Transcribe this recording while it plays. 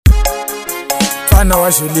Bana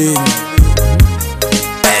wa Julini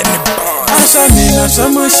Asha mina swa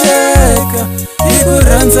mosheka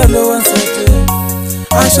Ikurandza lowa nsate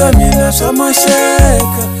Asha mina swa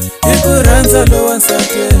mosheka Ikurandza lowa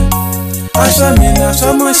nsate Asha mina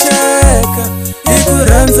swa mosheka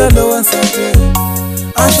Ikurandza lowa nsate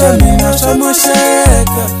Asha mina swa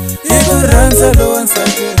mosheka Ikurandza lowa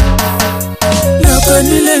nsate Loko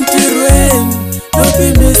nile ntirweni no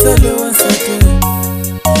pimisa lowa nsate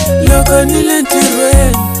Loko nile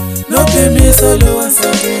ntirweni no pimisa lowa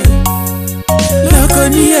nsate Loko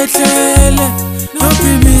niyetlele no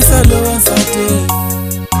pimisa lowa nsate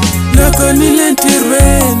Loko nile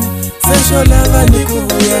ntirweni sesho lava ni ku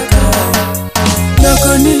vuya kaya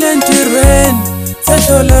Loko nile ntirweni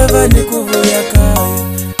sesho lava ni ku vuya kaya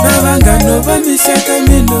Na vanghano va ni xeka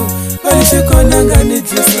mino va li xikona nga ni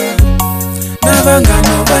dyisa Na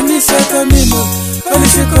vanghano va ni xeka mino va li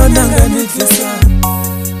xikona nga ni dyisa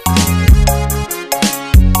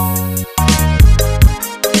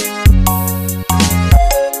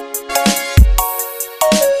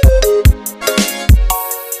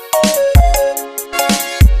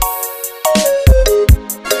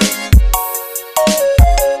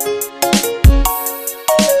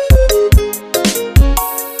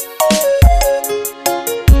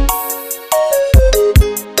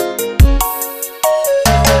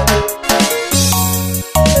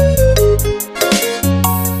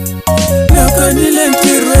Loko nile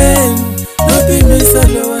ntirweni no pimisa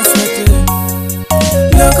lowa nsate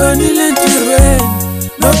Loko nile ntirweni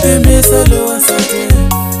no pimisa lowa nsate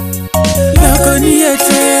Loko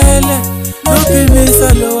niyetlele no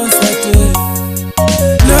pimisa lowa nsate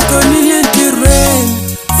Loko nile ntirweni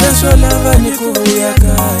sesho lava ni ku vuya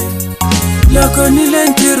kaya Loko nile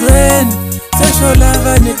ntirweni sesho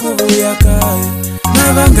lava ni ku vuya kaya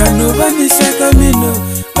Na vanghano va ni xeka mino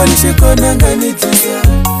va li xikona nga ni dyisa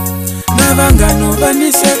Na vanghano va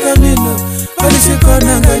ni xeka mino va li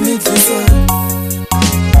xikona nga ni dyisa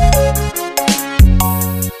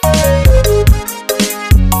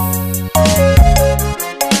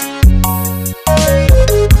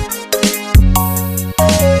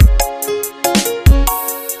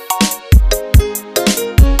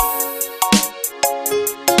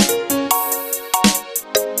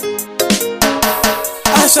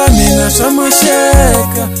Asha mina swa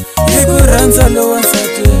mosheka Ikurandza lowa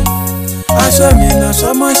nsate Asha mina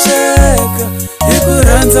swa mosheka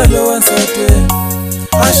Ikurandza lowa nsate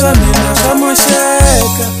Asha mina swa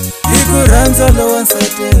mosheka Ikurandza lowa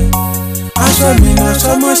nsate Asha mina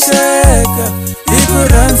swa mosheka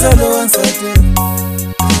Ikurandza lowa nsate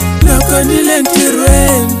Loko nile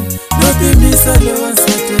ntirweni no pimisa lowa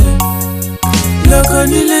nsate Loko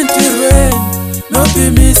nile ntirweni no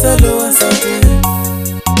pimisa lowa nsate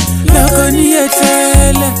Loko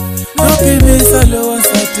niyetlele no pimisa lowa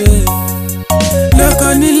nsate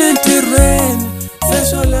Loko nile ntirweni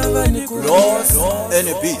sesho lava ni ku Lost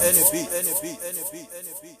NB